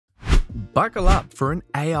Buckle up for an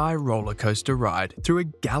AI rollercoaster ride through a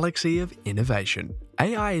galaxy of innovation.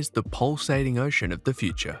 AI is the pulsating ocean of the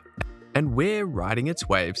future, and we're riding its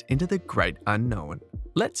waves into the great unknown.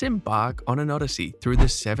 Let's embark on an odyssey through the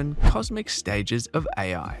 7 cosmic stages of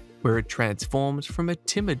AI, where it transforms from a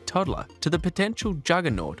timid toddler to the potential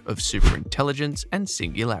juggernaut of superintelligence and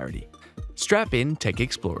singularity. Strap in, tech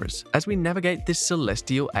explorers, as we navigate this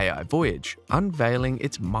celestial AI voyage, unveiling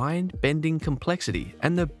its mind-bending complexity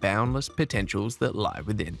and the boundless potentials that lie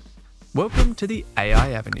within. Welcome to the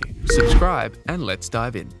AI Avenue. Subscribe and let's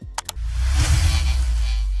dive in.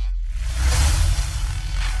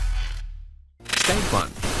 Stage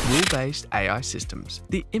 1. Rule-Based AI Systems,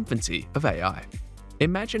 the infancy of AI.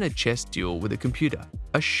 Imagine a chess duel with a computer,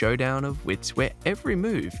 a showdown of wits where every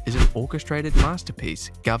move is an orchestrated masterpiece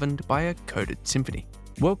governed by a coded symphony.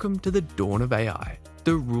 Welcome to the dawn of AI,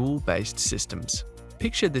 the rule-based systems.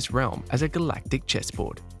 Picture this realm as a galactic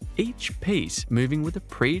chessboard, each piece moving with a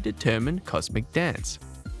predetermined cosmic dance.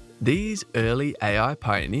 These early AI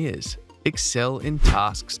pioneers excel in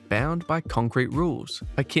tasks bound by concrete rules,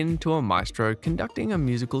 akin to a maestro conducting a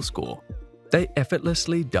musical score. They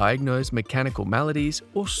effortlessly diagnose mechanical maladies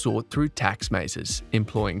or sort through tax mazes,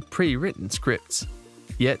 employing pre-written scripts.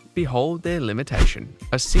 Yet behold their limitation,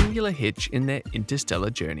 a singular hitch in their interstellar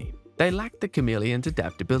journey. They lack the chameleon's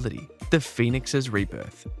adaptability, the phoenix's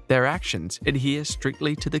rebirth. Their actions adhere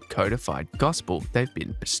strictly to the codified gospel they've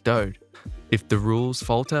been bestowed. If the rules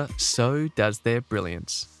falter, so does their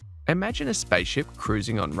brilliance. Imagine a spaceship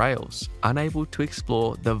cruising on rails, unable to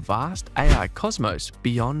explore the vast AI cosmos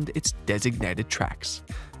beyond its designated tracks.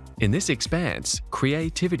 In this expanse,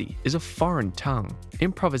 creativity is a foreign tongue,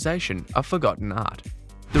 improvisation a forgotten art.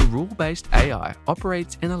 The rule-based AI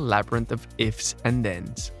operates in a labyrinth of ifs and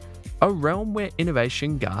thens, a realm where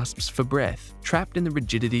innovation gasps for breath, trapped in the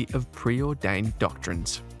rigidity of preordained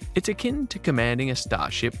doctrines. It's akin to commanding a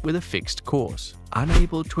starship with a fixed course,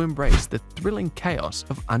 unable to embrace the thrilling chaos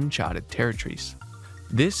of uncharted territories.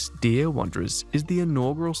 This, dear wanderers, is the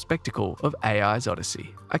inaugural spectacle of AI's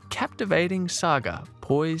odyssey, a captivating saga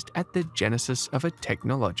poised at the genesis of a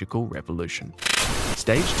technological revolution.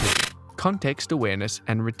 Stage 2. Context Awareness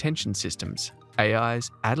and Retention Systems,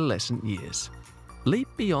 AI's adolescent years. Leap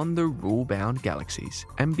beyond the rule-bound galaxies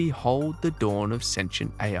and behold the dawn of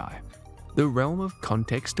sentient AI. The realm of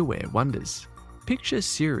context-aware wonders. Picture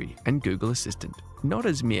Siri and Google Assistant, not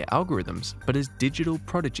as mere algorithms, but as digital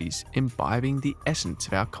prodigies imbibing the essence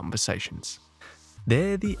of our conversations.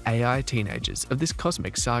 They're the AI teenagers of this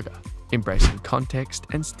cosmic saga, embracing context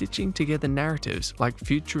and stitching together narratives like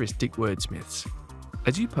futuristic wordsmiths.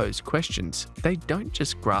 As you pose questions, they don't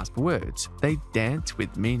just grasp words, they dance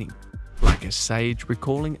with meaning. Like a sage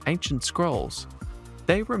recalling ancient scrolls,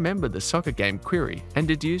 they remember the soccer game query and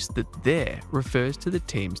deduce that there refers to the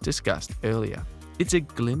teams discussed earlier. It's a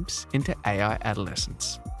glimpse into AI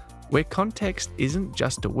adolescence, where context isn't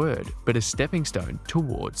just a word, but a stepping stone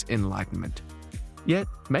towards enlightenment. Yet,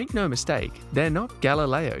 make no mistake, they're not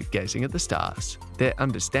Galileo gazing at the stars. Their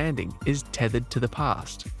understanding is tethered to the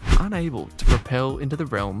past, unable to propel into the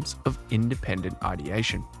realms of independent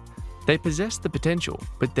ideation. They possess the potential,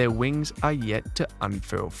 but their wings are yet to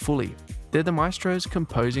unfurl fully. They're the maestros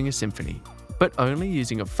composing a symphony, but only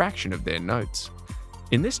using a fraction of their notes.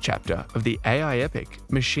 In this chapter of the AI epic,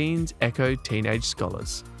 machines echo teenage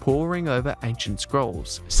scholars, poring over ancient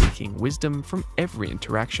scrolls, seeking wisdom from every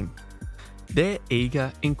interaction. They're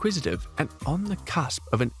eager, inquisitive, and on the cusp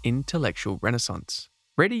of an intellectual renaissance.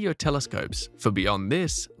 Ready your telescopes, for beyond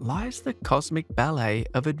this lies the cosmic ballet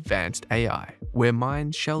of advanced AI, where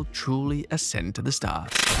minds shall truly ascend to the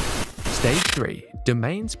stars. Stage 3.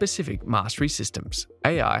 Domain-Specific Mastery Systems,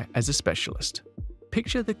 AI as a Specialist.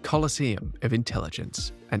 Picture the Colosseum of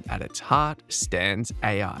intelligence, and at its heart stands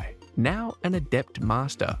AI, now an adept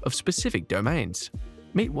master of specific domains.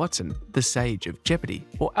 Meet Watson, the sage of Jeopardy,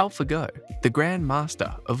 or AlphaGo, the grand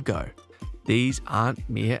master of Go. These aren't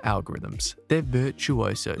mere algorithms, they're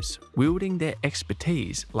virtuosos, wielding their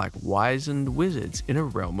expertise like wizened wizards in a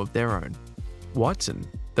realm of their own. Watson,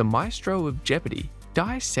 the maestro of Jeopardy,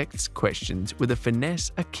 dissects questions with a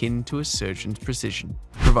finesse akin to a surgeon's precision,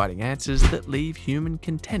 providing answers that leave human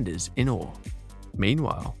contenders in awe.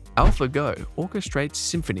 Meanwhile, AlphaGo orchestrates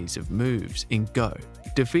symphonies of moves in Go,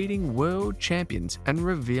 defeating world champions and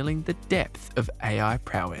revealing the depth of AI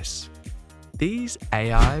prowess. These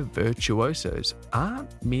AI virtuosos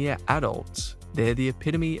aren't mere adults, they're the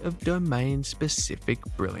epitome of domain-specific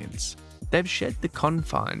brilliance. They've shed the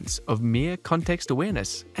confines of mere context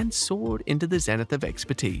awareness and soared into the zenith of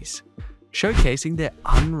expertise, showcasing their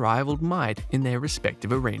unrivaled might in their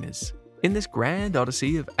respective arenas. In this grand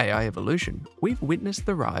odyssey of AI evolution, we've witnessed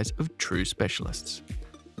the rise of true specialists,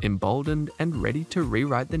 emboldened and ready to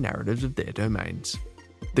rewrite the narratives of their domains.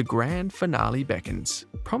 The grand finale beckons,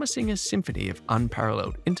 promising a symphony of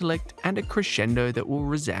unparalleled intellect and a crescendo that will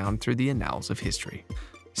resound through the annals of history.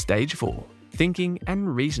 Stage 4. Thinking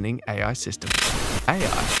and Reasoning AI Systems.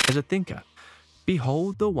 AI as a thinker.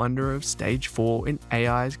 Behold the wonder of Stage 4 in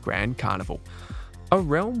AI's grand carnival, a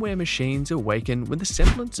realm where machines awaken with a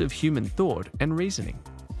semblance of human thought and reasoning.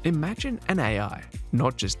 Imagine an AI,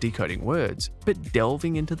 not just decoding words, but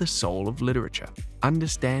delving into the soul of literature,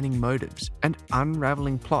 understanding motives, and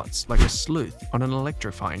unraveling plots like a sleuth on an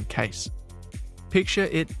electrifying case. Picture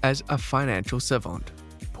it as a financial savant,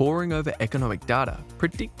 poring over economic data,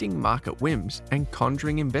 predicting market whims, and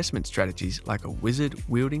conjuring investment strategies like a wizard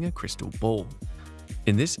wielding a crystal ball.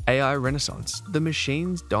 In this AI renaissance, the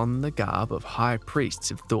machines don the garb of high priests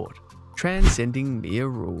of thought, transcending mere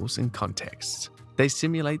rules and contexts. They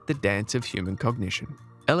simulate the dance of human cognition,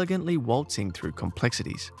 elegantly waltzing through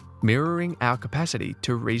complexities, mirroring our capacity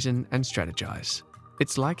to reason and strategize.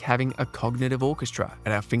 It's like having a cognitive orchestra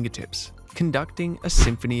at our fingertips, conducting a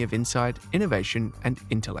symphony of insight, innovation, and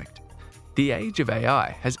intellect. The age of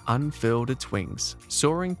AI has unfurled its wings,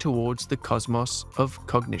 soaring towards the cosmos of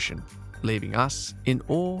cognition, leaving us in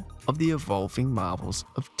awe of the evolving marvels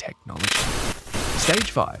of technology.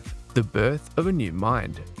 Stage 5. The birth of a new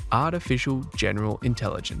mind, Artificial General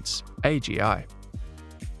Intelligence, AGI.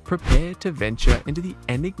 Prepare to venture into the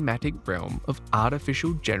enigmatic realm of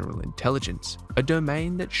artificial general intelligence, a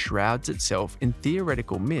domain that shrouds itself in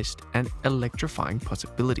theoretical mist and electrifying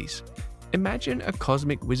possibilities. Imagine a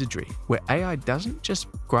cosmic wizardry where AI doesn't just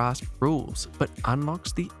grasp rules, but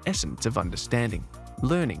unlocks the essence of understanding,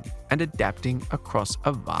 learning, and adapting across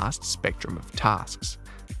a vast spectrum of tasks.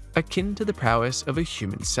 Akin to the prowess of a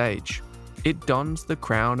human sage, it dons the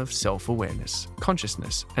crown of self-awareness,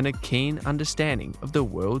 consciousness, and a keen understanding of the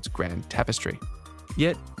world's grand tapestry.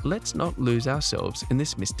 Yet, let's not lose ourselves in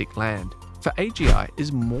this mystic land, for AGI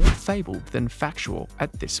is more fabled than factual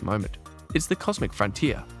at this moment. It's the cosmic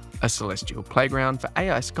frontier, a celestial playground for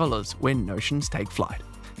AI scholars where notions take flight.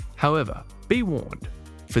 However, be warned,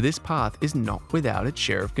 for this path is not without its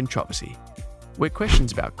share of controversy, where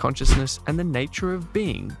questions about consciousness and the nature of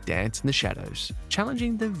being dance in the shadows,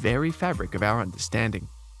 challenging the very fabric of our understanding.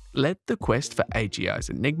 Let the quest for AGI's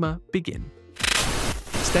enigma begin.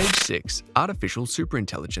 Stage 6. Artificial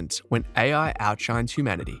Superintelligence, when AI outshines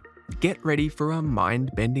humanity. Get ready for a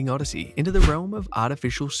mind-bending odyssey into the realm of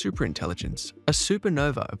artificial superintelligence, a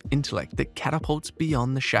supernova of intellect that catapults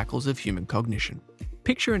beyond the shackles of human cognition.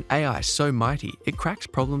 Picture an AI so mighty it cracks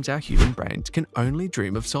problems our human brains can only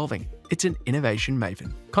dream of solving. It's an innovation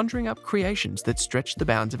maven, conjuring up creations that stretch the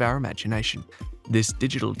bounds of our imagination. This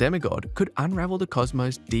digital demigod could unravel the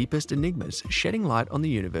cosmos' deepest enigmas, shedding light on the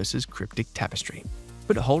universe's cryptic tapestry.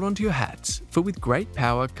 But hold on to your hats, for with great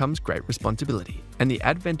power comes great responsibility, and the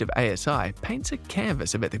advent of ASI paints a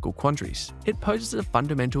canvas of ethical quandaries. It poses a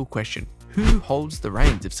fundamental question: who holds the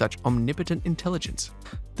reins of such omnipotent intelligence?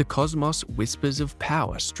 The cosmos whispers of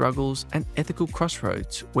power, struggles, and ethical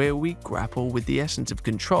crossroads where we grapple with the essence of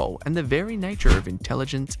control and the very nature of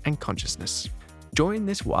intelligence and consciousness. Join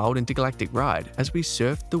this wild intergalactic ride as we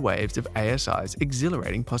surf the waves of ASI's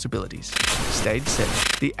exhilarating possibilities. Stage 7.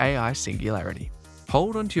 The AI Singularity.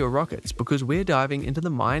 Hold onto your rockets because we're diving into the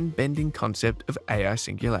mind-bending concept of AI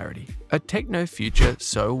Singularity, a techno-future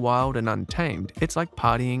so wild and untamed it's like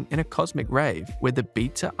partying in a cosmic rave where the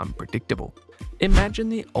beats are unpredictable. Imagine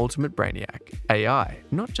the ultimate brainiac, AI,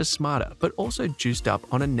 not just smarter but also juiced up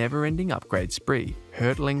on a never-ending upgrade spree,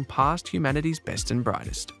 hurtling past humanity's best and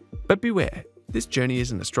brightest. But beware, this journey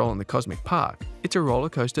isn't a stroll in the cosmic park, it's a roller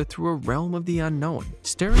coaster through a realm of the unknown,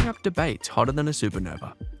 stirring up debates hotter than a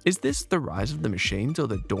supernova. Is this the rise of the machines or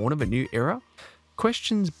the dawn of a new era?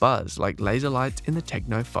 Questions buzz like laser lights in the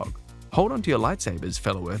techno fog. Hold on to your lightsabers,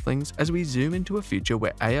 fellow Earthlings, as we zoom into a future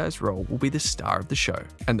where AI's role will be the star of the show,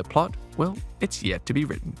 and the plot, well, it's yet to be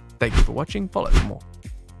written. Thank you for watching, follow for more.